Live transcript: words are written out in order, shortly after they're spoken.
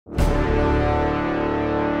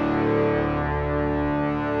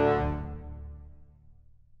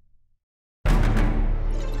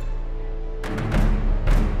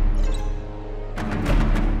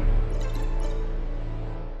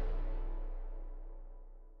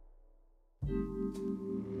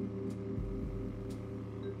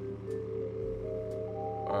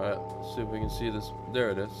Alright, let's see if we can see this. There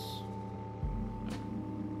it is.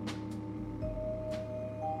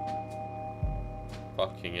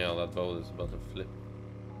 Fucking hell, that boat is about to flip.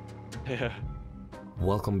 Yeah.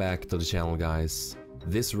 Welcome back to the channel, guys.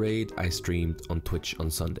 This raid I streamed on Twitch on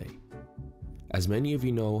Sunday. As many of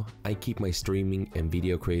you know, I keep my streaming and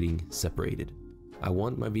video creating separated. I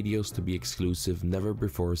want my videos to be exclusive, never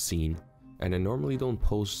before seen, and I normally don't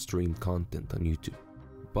post streamed content on YouTube.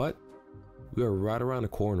 But we are right around the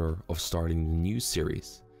corner of starting the new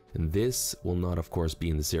series, and this will not of course be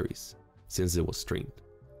in the series, since it was streamed.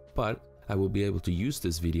 But I will be able to use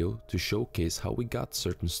this video to showcase how we got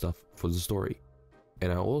certain stuff for the story.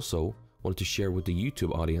 And I also want to share with the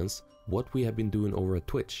YouTube audience what we have been doing over at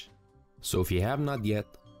Twitch. So if you have not yet,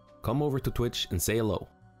 come over to Twitch and say hello.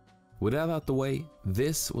 With that out the way,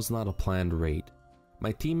 this was not a planned raid.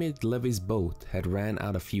 My teammate Levy's boat had ran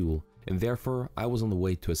out of fuel, and therefore I was on the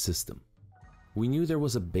way to assist him. We knew there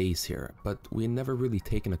was a base here, but we had never really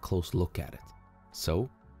taken a close look at it. So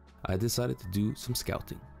I decided to do some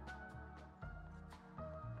scouting.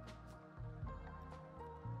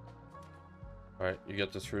 Alright, you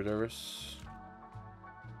got the screwdrivers?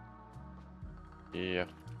 Yeah.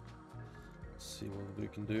 Let's see what we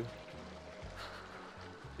can do.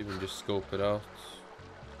 Even just scope it out.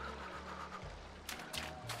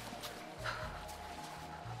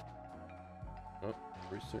 Oh,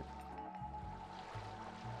 restart.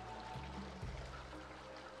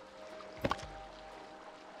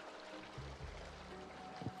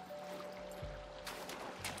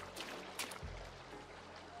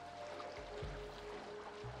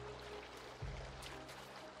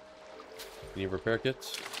 Need repair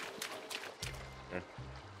kits?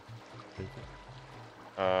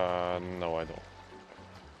 No, I don't.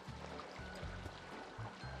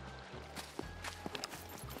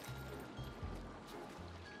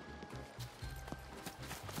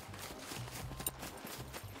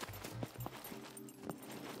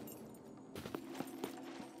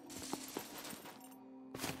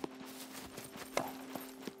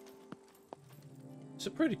 It's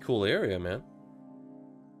a pretty cool area, man.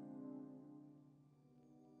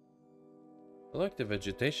 I like the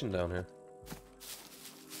vegetation down here.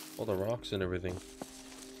 All the rocks and everything.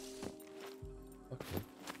 Okay.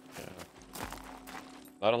 Yeah.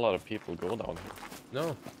 Not a lot of people go down here.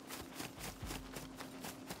 No.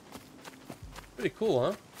 Pretty cool,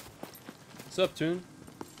 huh? What's up, Toon?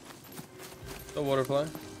 The waterfly?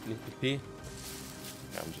 Need to pee?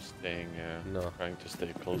 Yeah, I'm just staying, No. trying to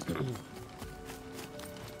stay close to it.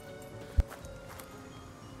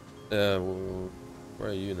 Where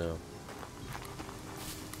are you now?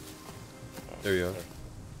 There you are.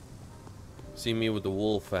 See me with the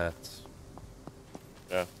wolf hat.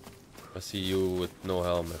 Yeah. I see you with no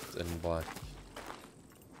helmet and black.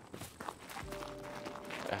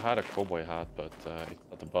 I had a cowboy hat, but it's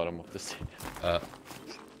at the bottom of the sea.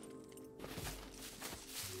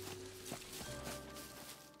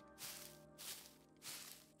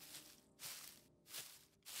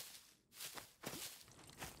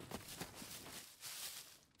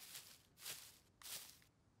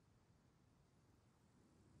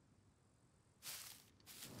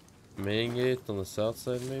 Main gate on the south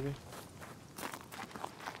side, maybe?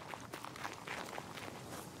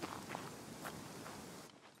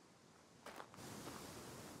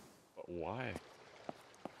 But why?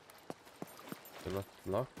 They're not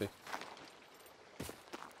lockpicked.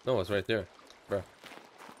 No, it's right there. Bruh.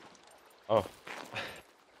 Oh.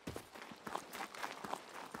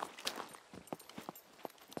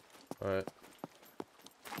 Alright.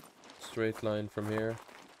 Straight line from here.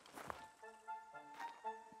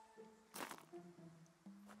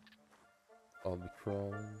 I'll be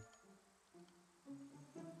crawling.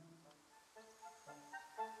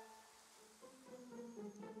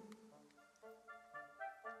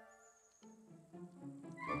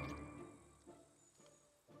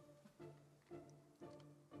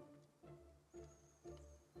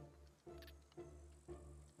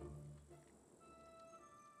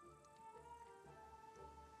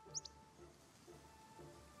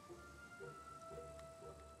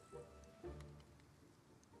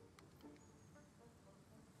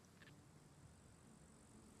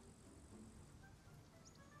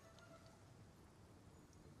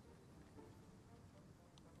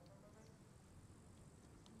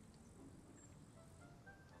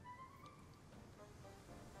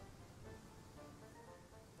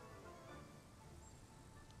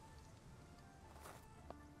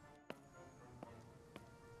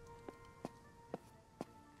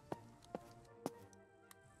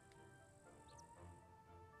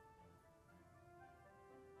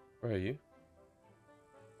 Where are you?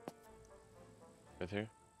 Right here.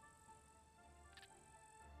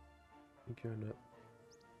 I think you're not.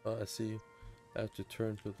 Oh, I see you. I have to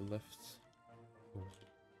turn to the left. Oh.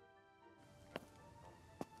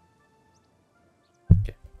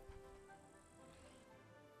 Okay.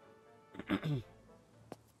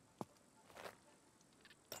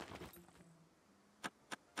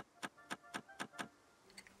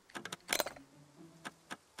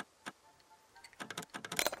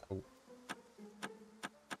 Oh.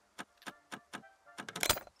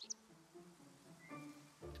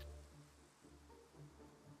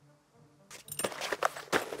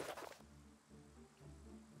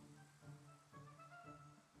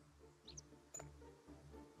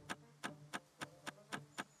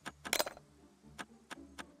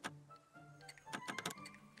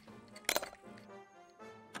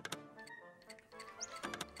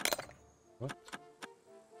 What?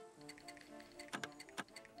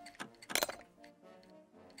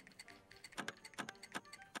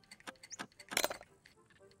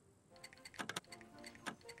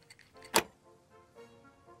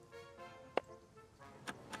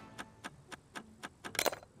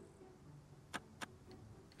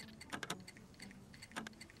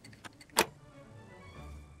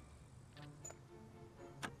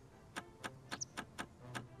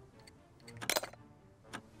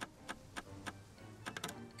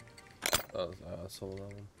 Oh, I sold that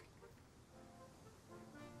one.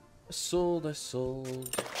 I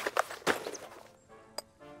sold.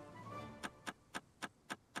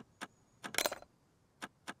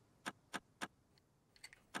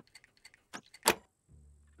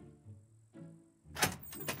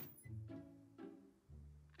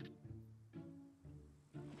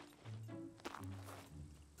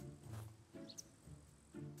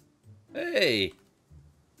 Hey!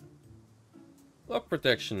 Lock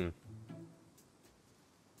protection.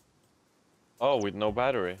 Oh, with no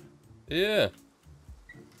battery. Yeah.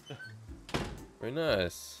 Very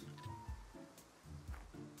nice.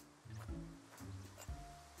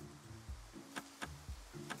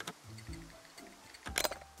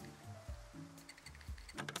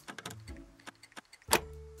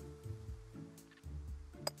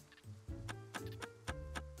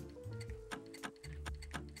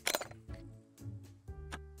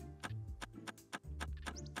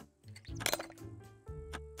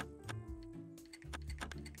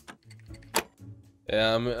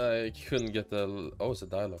 Yeah, I couldn't get the. Oh, it's a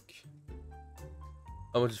dialogue.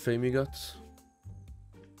 How much fame you got?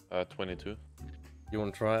 22. You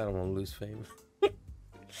wanna try? I don't wanna lose fame.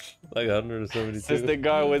 Like 172. This is the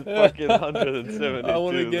guy with fucking 172. I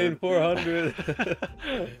wanna gain man. 400.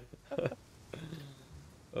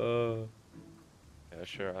 Yeah,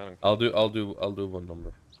 sure. I don't. I'll do one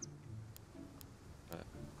number.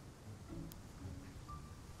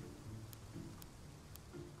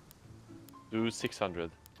 Do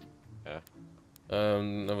 600. Yeah.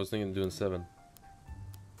 I was thinking of doing 7.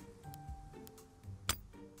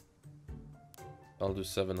 I'll do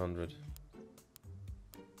 700.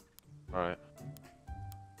 All right.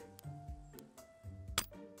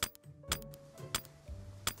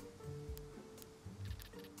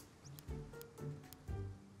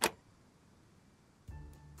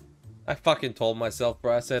 I fucking told myself,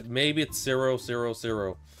 bro. I said maybe it's 0, 0,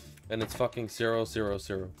 0, and it's fucking 0, 0,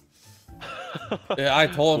 0. Yeah, I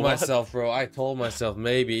told myself, bro. I told myself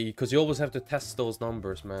maybe, because you always have to test those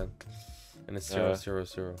numbers, man. And it's 0, 0,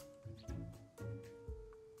 0.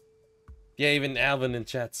 Yeah, even Alvin in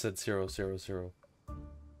chat said 0, 0, 0.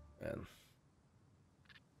 Man.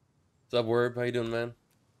 What's up, Word? How you doing, man?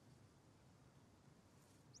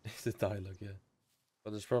 It's a dialogue, yeah.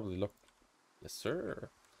 But there's probably look. Yes, sir.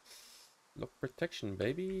 Look protection,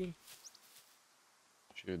 baby.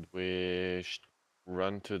 Should we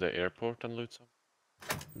run to the airport and loot some?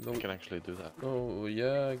 No. We can actually do that. Oh,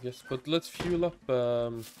 yeah, I guess. But let's fuel up.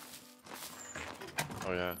 Oh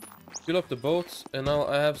yeah. Fuel up the boats, and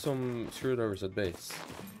I have some screwdrivers at base.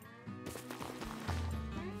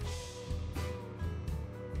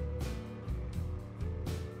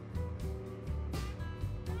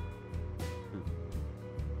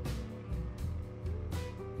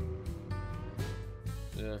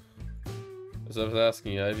 Yeah. As I was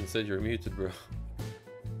asking you, I even said you're muted, bro.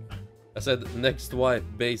 I said next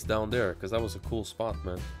white base down there, because that was a cool spot,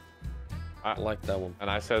 man. I like that one. And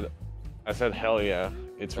I said hell yeah.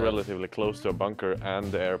 It's relatively close to a bunker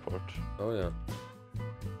and the airport. Oh yeah.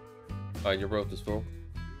 Alright, your boat is full.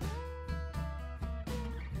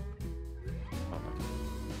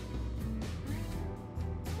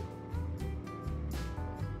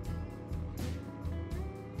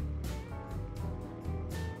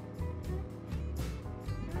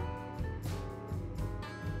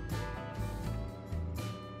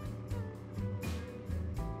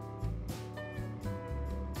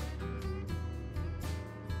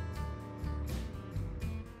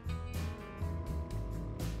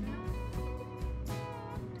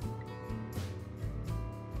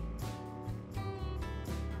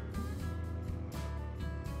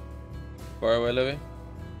 Far away, Levy.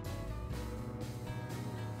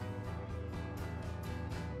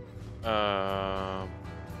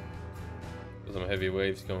 There's some heavy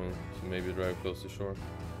waves going, so maybe drive close to shore.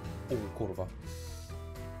 Oh, kurva.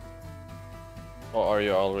 Oh, are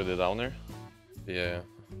you already down there? Yeah.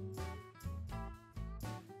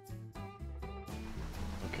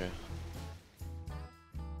 Okay.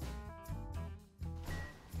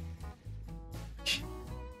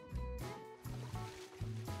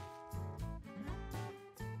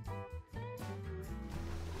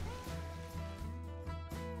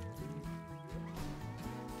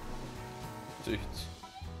 Dude.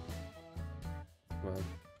 Man.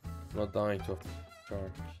 I'm not dying to a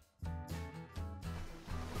shark.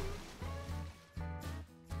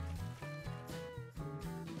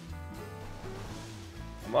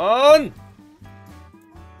 Come on!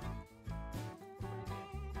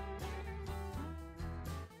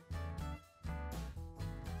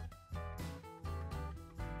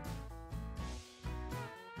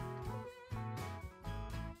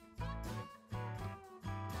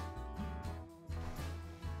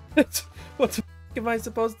 What the f am I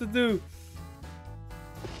supposed to do?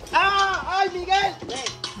 ¡Ah! ¡Ay, Miguel!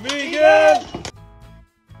 Miguel!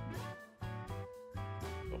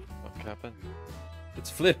 What happened? It's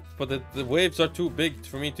flipped, but the waves are too big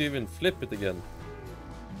for me to even flip it again.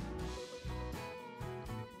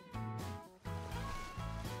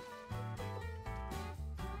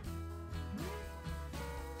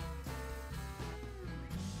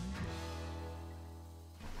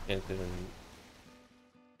 Can't even...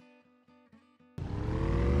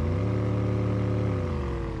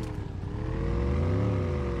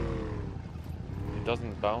 It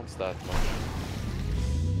doesn't bounce that much.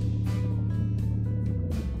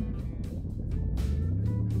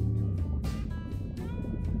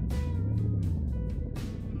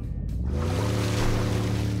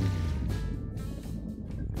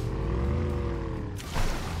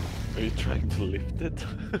 Are you trying to lift it?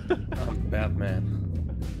 I'm Batman.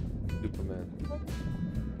 Superman.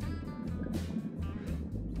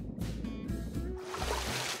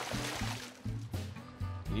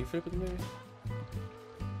 Can you flip it maybe?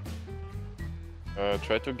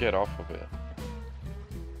 Try to get off of it.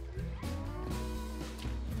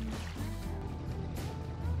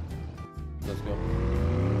 Let's go.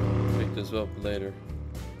 Pick this up later.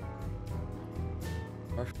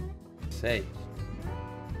 For f***'s sake.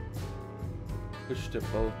 Push the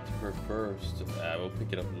boat reversed. We'll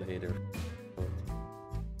pick it up later.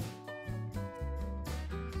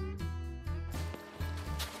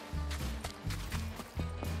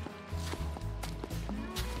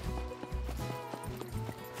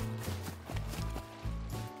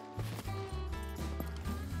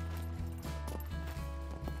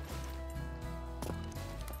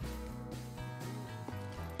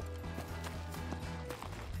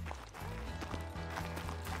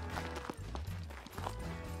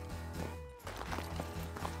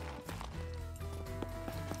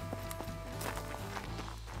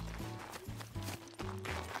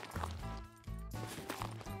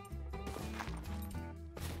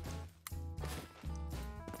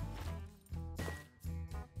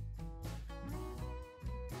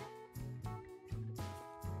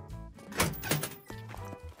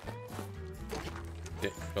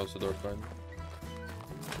 Okay, close the door fine.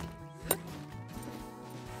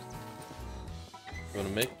 You wanna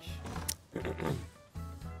make?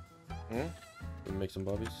 Wanna make some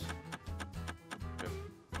bobbies?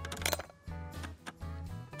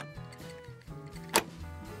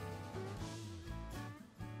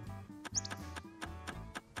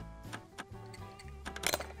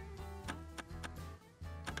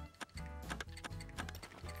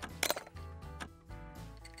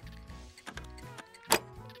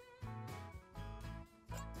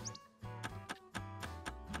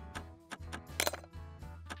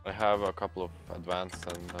 I have a couple of advanced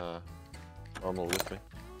and normal with me.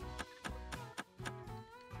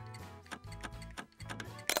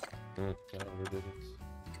 I overdid it.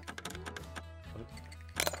 What?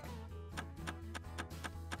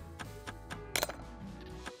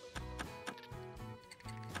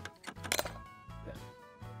 Yeah.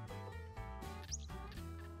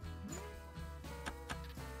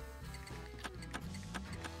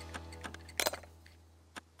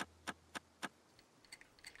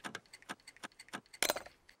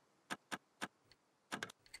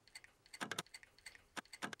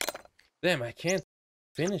 Damn, I can't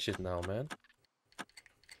finish it now, man.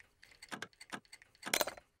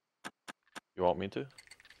 You want me to?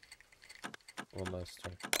 One last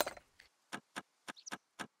time.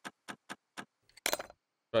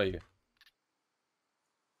 Try you.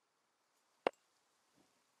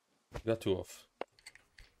 Got 2 off.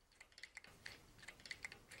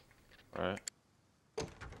 Alright.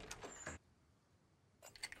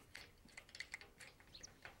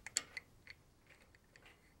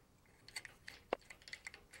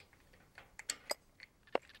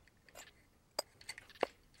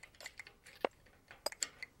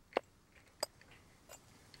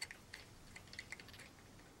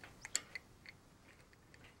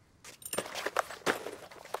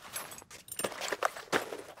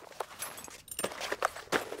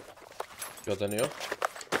 Got any off?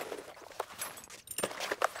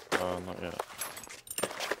 Not yet.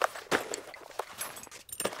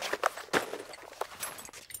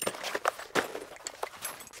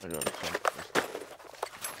 I got a chunk.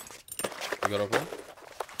 You got off one?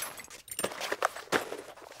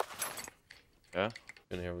 Yeah?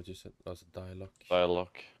 Didn't hear what you said. That was a dialogue.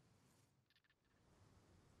 Dialogue.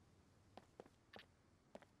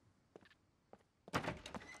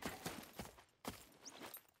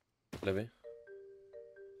 Levy?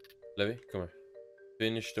 Levy, come here.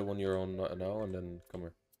 Finish the one you're on now and then come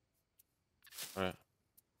here. Alright.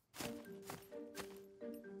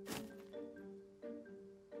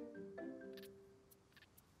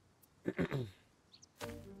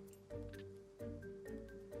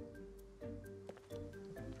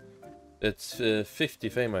 It's 50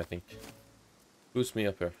 fame, I think. Boost me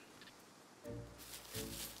up here.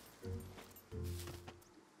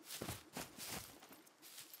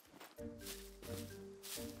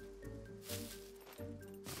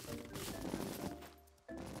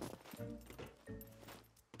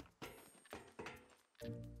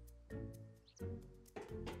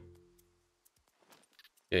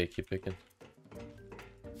 Yeah, keep picking.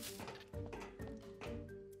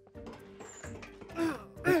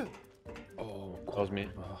 Oh, That was me.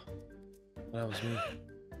 that was me.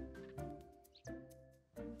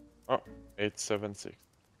 Oh, 876.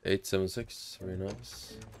 876, very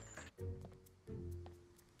nice.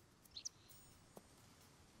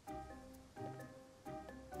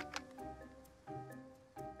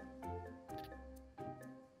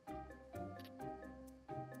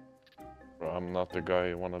 Bro, I'm not the guy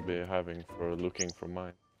you wanna be having for looking for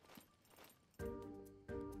mine.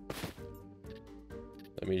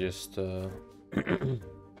 Let me just let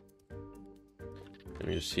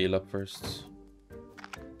me just heal up first.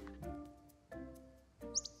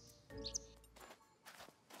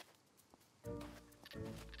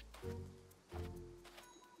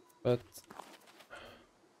 But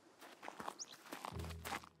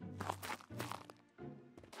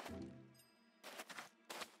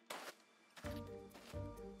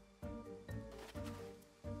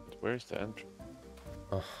Where's the entry?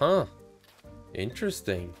 uh-huh.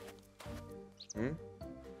 Interesting. Hmm?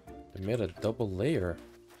 They made a double layer.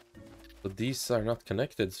 But these are not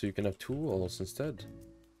connected, so you can have 2 walls instead.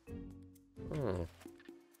 Oh.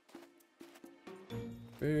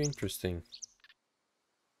 Very interesting.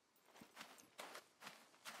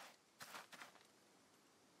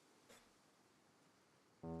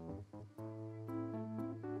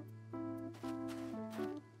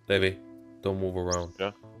 Davey, don't move around.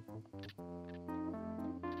 Yeah.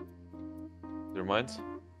 Your mines?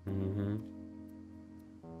 Mm-hmm.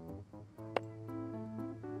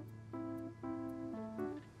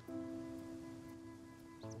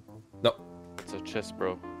 No. It's a chest,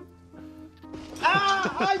 bro.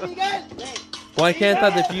 Why can't I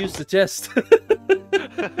defuse the chest? Yeah,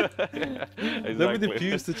 Let me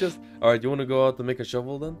defuse the chest. Alright, you wanna go out and make a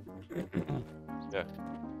shovel then? Yeah.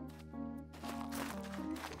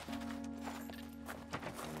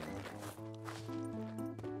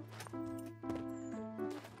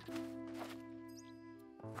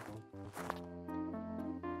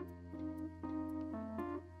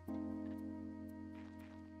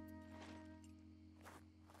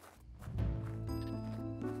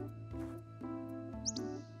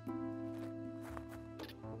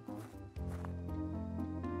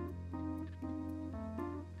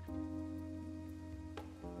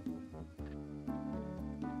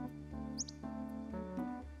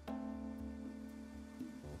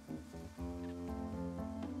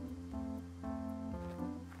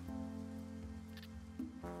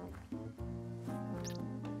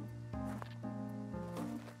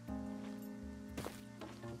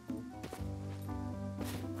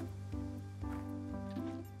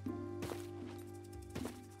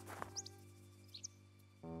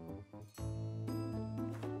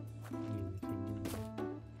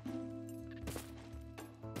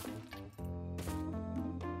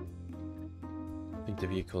 I think the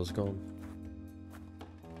vehicle's gone.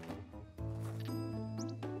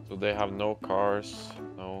 So they have no cars,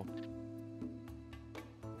 no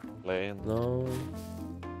plane. No.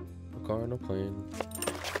 No car, no plane.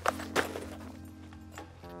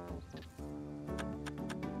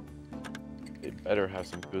 They better have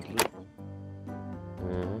some good loot.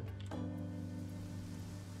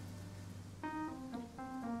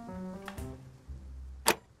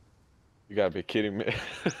 You gotta be kidding me.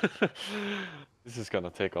 This is gonna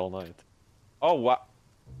take all night. Oh, wow.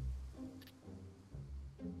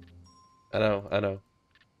 I know.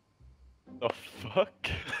 The fuck?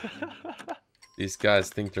 These guys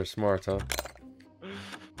think they're smart, huh?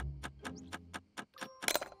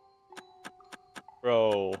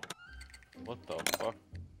 Bro. What the fuck?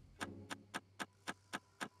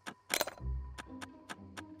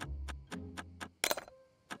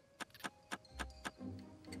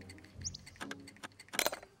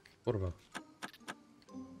 What about?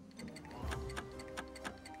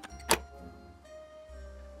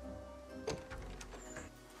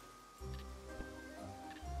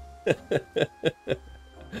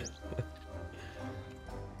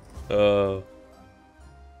 Oh.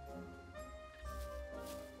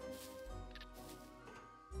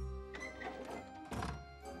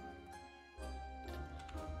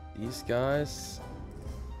 These guys.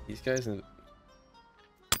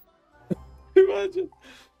 Imagine.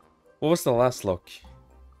 What was the last lock?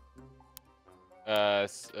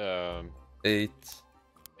 8.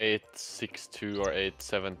 862 or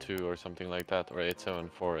 872 or something like that, or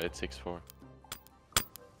 874, 864.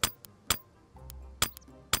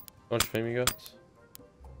 How much fame you got?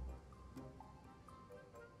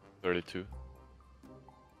 32. You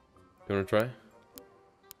wanna try?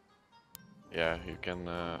 Yeah, you can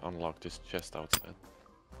unlock this chest outside.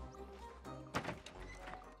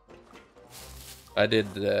 I did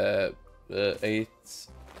 8,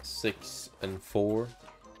 6, and 4.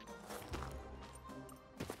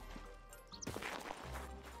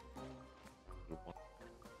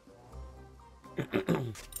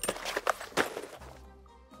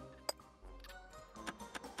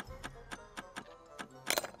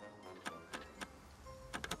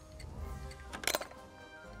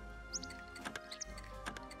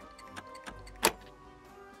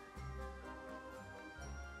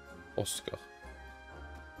 Oscar.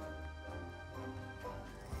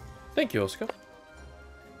 Thank you, Oscar.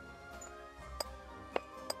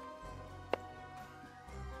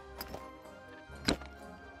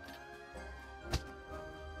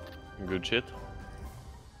 Good shit.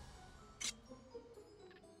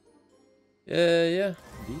 Yeah,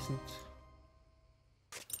 decent.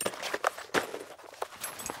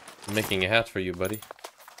 I'm making a hat for you, buddy.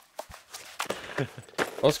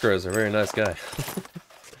 Oscar is a very nice guy.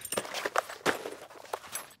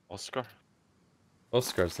 Oscar?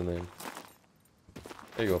 Oscar's the name.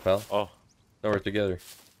 There you go, pal. Oh. Now we're together.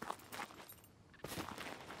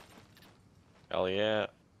 Hell yeah.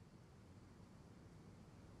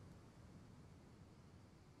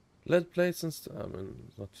 Lead plates and stuff. I mean,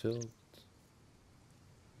 it's not filled.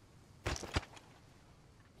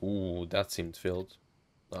 Ooh, that seemed filled.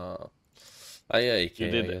 Yeah, you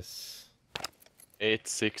can, I guess. 8,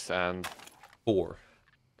 6, and 4.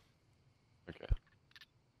 okay.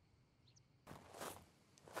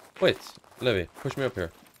 Wait, Levi, push me up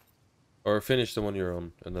here. Or finish the one you're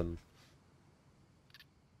on, and then...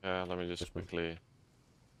 Yeah, let me just quickly...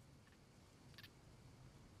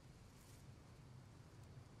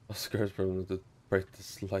 Oscar's problem with the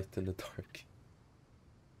brightest light in the dark.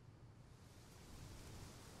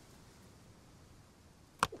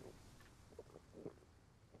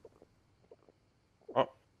 Oh,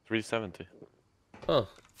 370. Oh,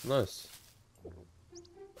 nice.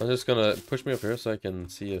 I'm just gonna push me up here so I can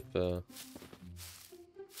see if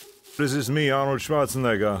This is me, Arnold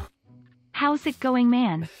Schwarzenegger. How's it going,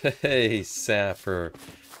 man? Hey, Sapper.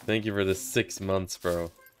 Thank you for the 6 months,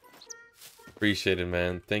 bro. Appreciate it,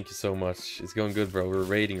 man. Thank you so much. It's going good, bro. We're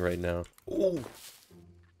raiding right now. Ooh.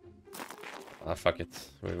 Ah, fuck it.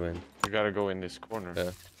 We win. You gotta go in this corner.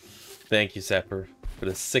 Yeah. Thank you, Sapper, for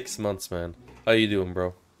the 6 months, man. How you doing,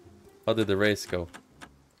 bro? How did the race go?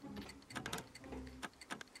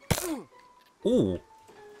 Ooh.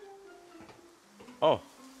 Oh.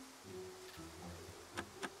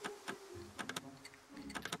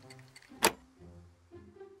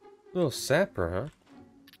 Little Sapper,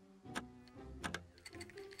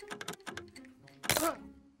 huh?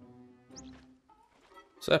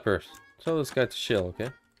 Sapper, tell this guy to chill,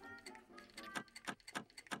 okay?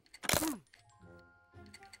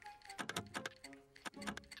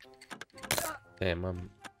 Damn, I'm...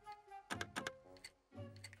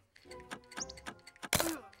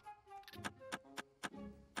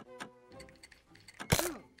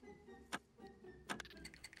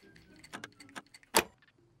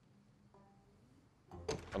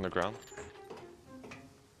 on the ground.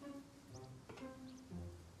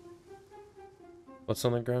 What's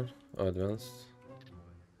on the ground? Oh, advanced.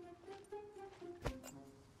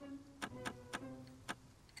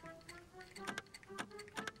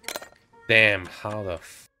 Damn, how the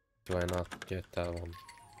f do I not get that one?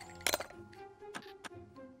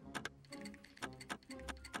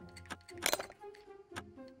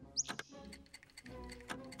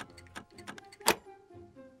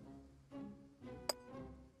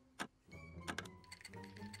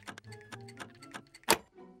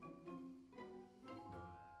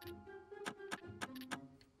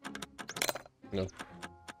 Nope.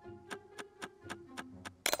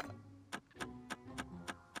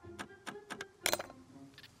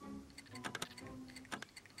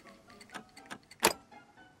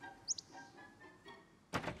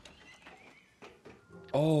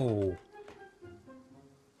 Oh.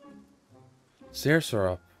 Stairs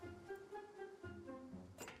are up.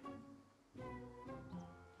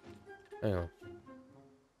 Hang on.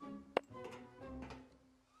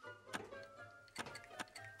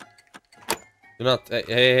 Do not.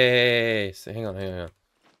 Hey. Hang on.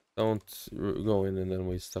 Don't go in and then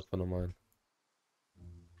we step on a mine.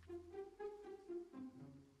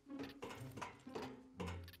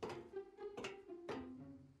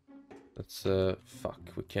 That's fuck.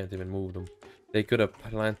 We can't even move them. They could have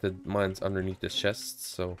planted mines underneath the chests,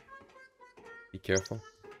 so be careful.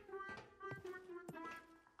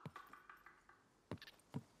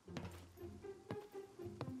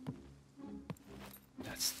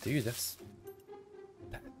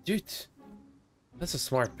 Dude, that's a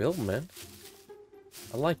smart build, man.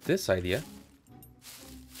 I like this idea.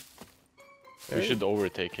 We should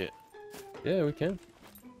overtake it. Yeah, we can.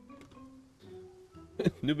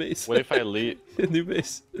 New base. What if I leave? New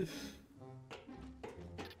base.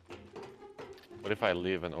 What if I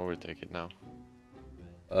leave and overtake it now?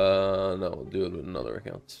 No, we'll do it with another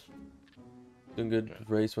account. Doing good. Okay.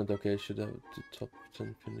 Race went okay. Should have the top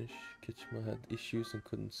 10 finish. Kitchma had issues and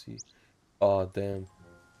couldn't see. Oh damn.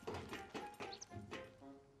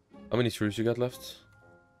 How many screws you got left?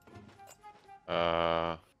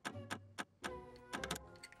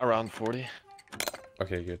 Around 40,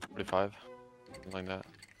 Okay, good. 45, something like that.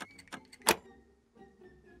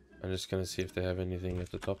 I'm just gonna see if they have anything at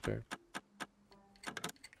the top there.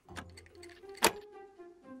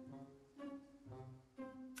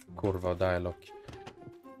 Kurva dialogue.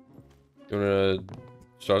 You wanna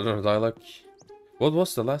start on a dialogue? What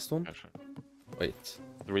was the last one? Yeah, sure. Wait.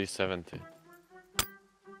 370.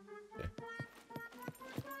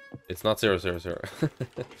 It's not 000.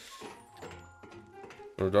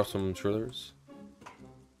 Wanna drop some thrillers?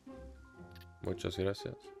 Muchas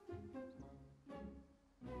gracias.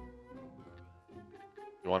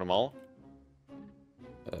 You want them all?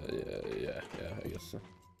 Yeah, I guess so.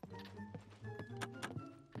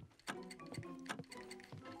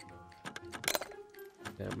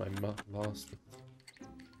 Damn, I lost it.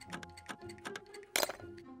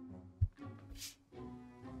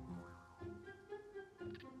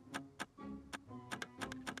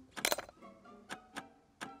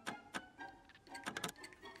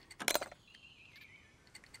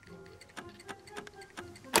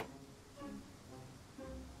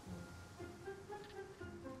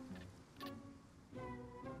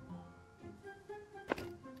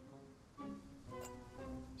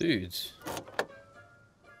 Dudes.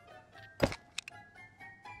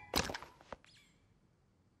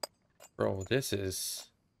 Bro, this is...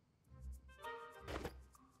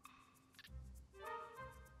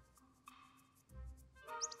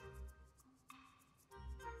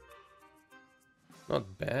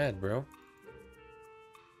 not bad, bro.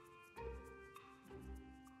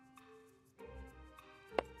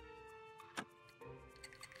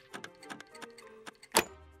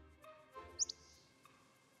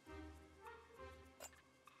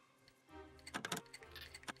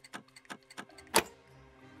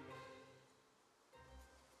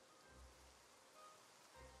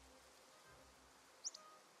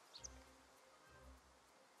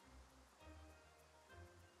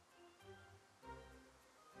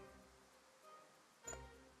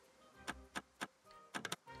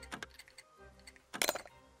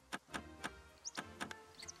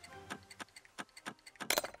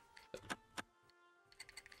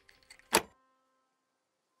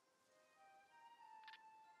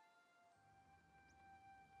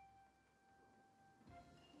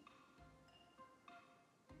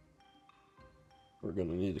 We're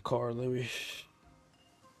gonna need a car, Louis.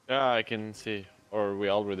 Yeah, I can see. Or we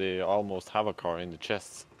already almost have a car in the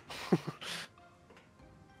chests.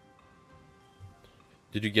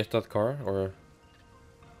 Did you get that car, or...?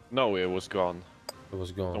 No, it was gone. It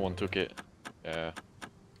was gone. Someone took it. Yeah.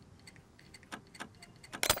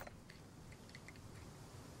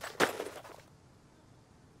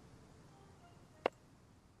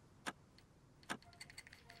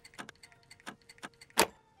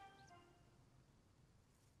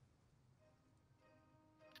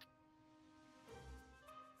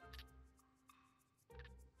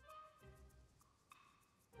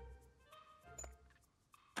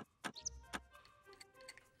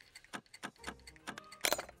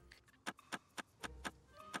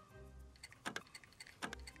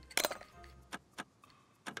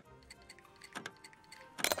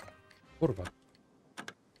 Kurwa.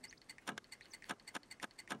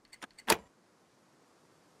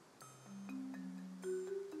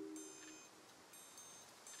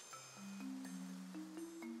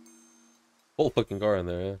 Whole fucking car in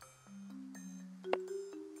there, yeah.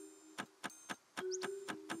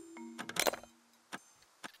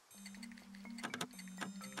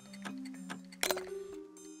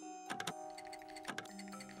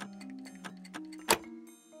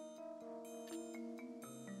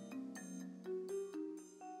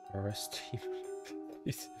 Arrest team.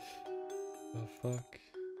 Oh fuck.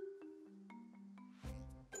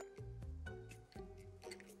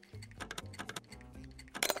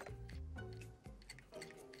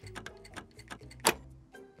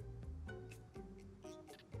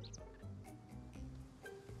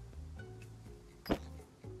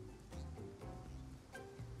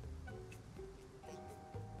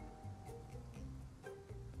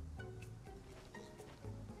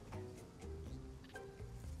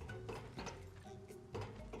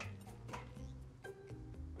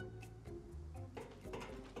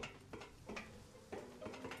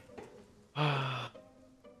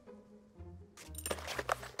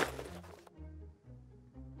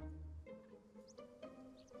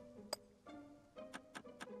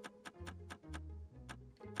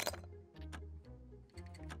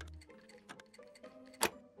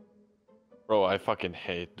 Bro, I fucking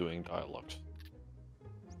hate doing dialogues.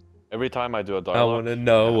 Every time I do a I dialogue, wanna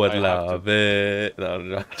know what I have love is. No,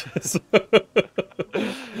 no, just...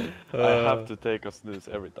 I have to take a snooze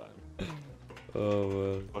every time. Oh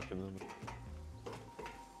man. Fucking.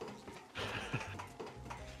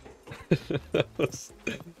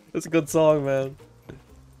 That's a good song, man.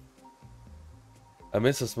 I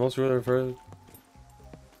miss the smoke screen first.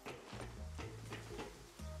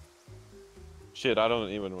 Shit, I don't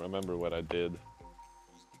even remember what I did.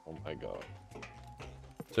 Oh my god.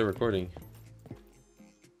 It's a recording.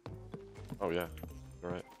 Oh yeah,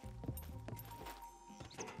 you're right.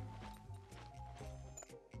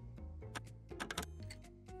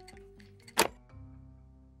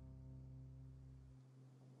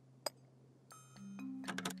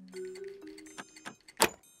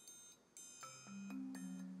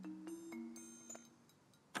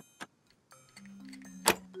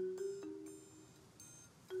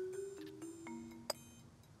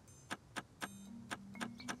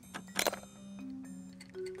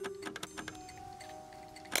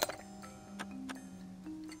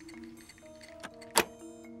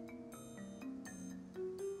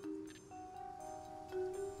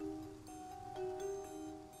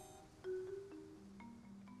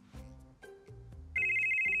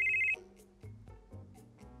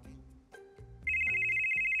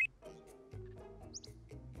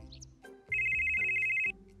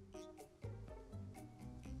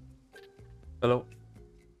 Hello.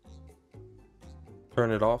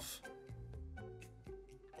 Turn it off.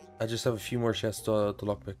 I just have a few more chests to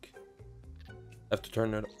lockpick. I have to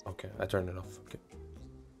turn it. Okay, I turned it off. Okay.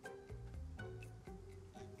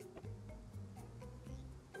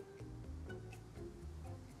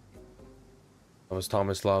 That was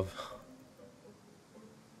Thomas Love.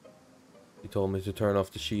 He told me to turn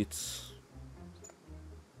off the sheets.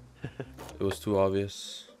 It was too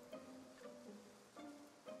obvious.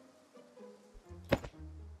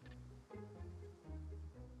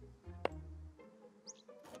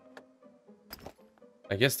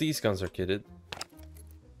 I guess these guns are kitted.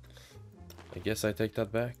 I guess I take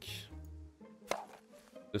that back.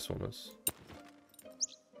 This one is.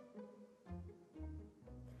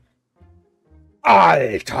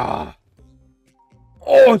 Alter!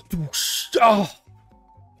 Oh, du Sta!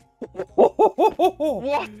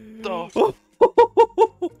 What the?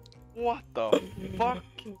 What the fuck?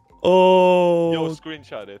 Oh! Yo,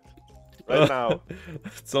 screenshot it right now.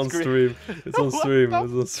 It's on stream. It's on stream.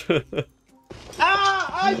 It's on stream.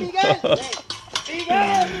 ¡Ay, Miguel!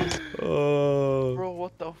 ¡Miguel! Oh, Bro,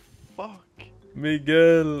 what the fuck?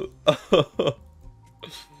 Miguel. What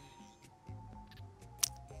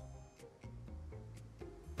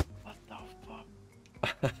the fuck?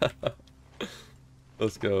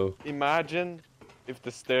 Let's go. Imagine if the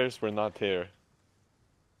stairs were not here.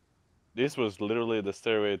 This was literally the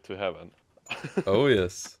stairway to heaven. Oh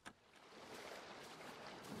yes.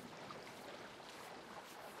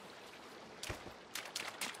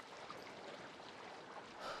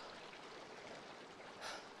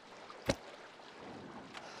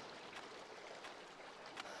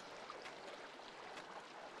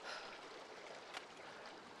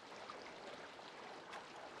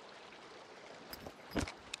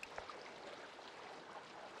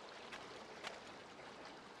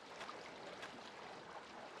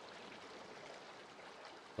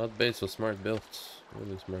 That base was smart built.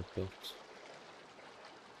 Really smart built.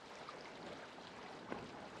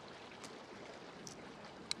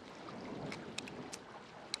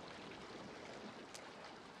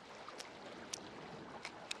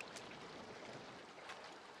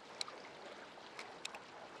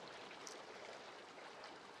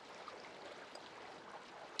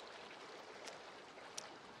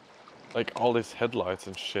 Like all these headlights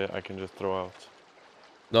and shit I can just throw out.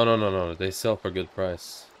 No. They sell for a good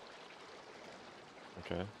price.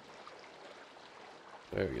 Okay.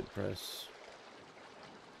 Very good price.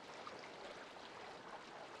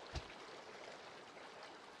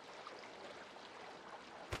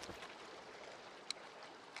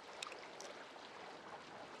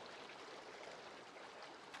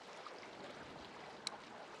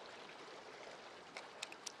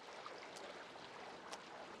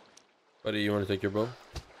 Buddy, you want to take your bow?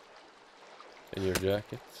 And your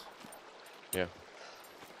jacket? Yeah.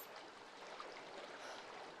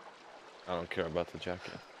 I don't care about the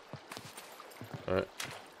jacket. Alright.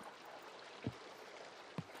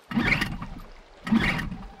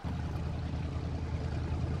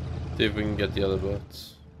 See if we can get the other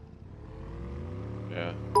boats.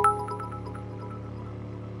 Yeah.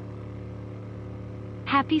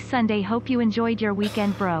 Happy Sunday. Hope you enjoyed your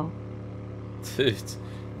weekend, bro. Dude,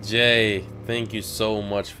 Jay, thank you so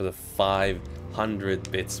much for the 500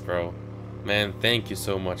 bits, bro. Man, thank you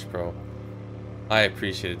so much, bro. I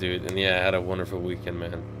appreciate it, dude. And yeah, I had a wonderful weekend,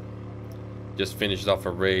 man. Just finished off a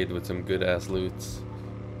raid with some good ass loot.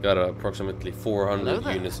 Got approximately 400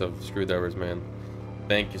 units of screwdrivers, man.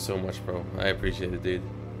 Thank you so much, bro. I appreciate it, dude.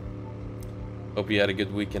 Hope you had a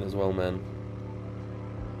good weekend as well, man.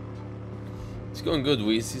 It's going good,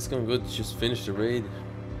 Weez. It's going good. Just finished the raid.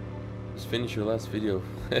 Just finished your last video.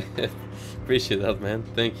 Appreciate that, man.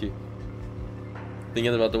 Thank you.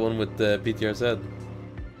 Thinking about the one with PTR said.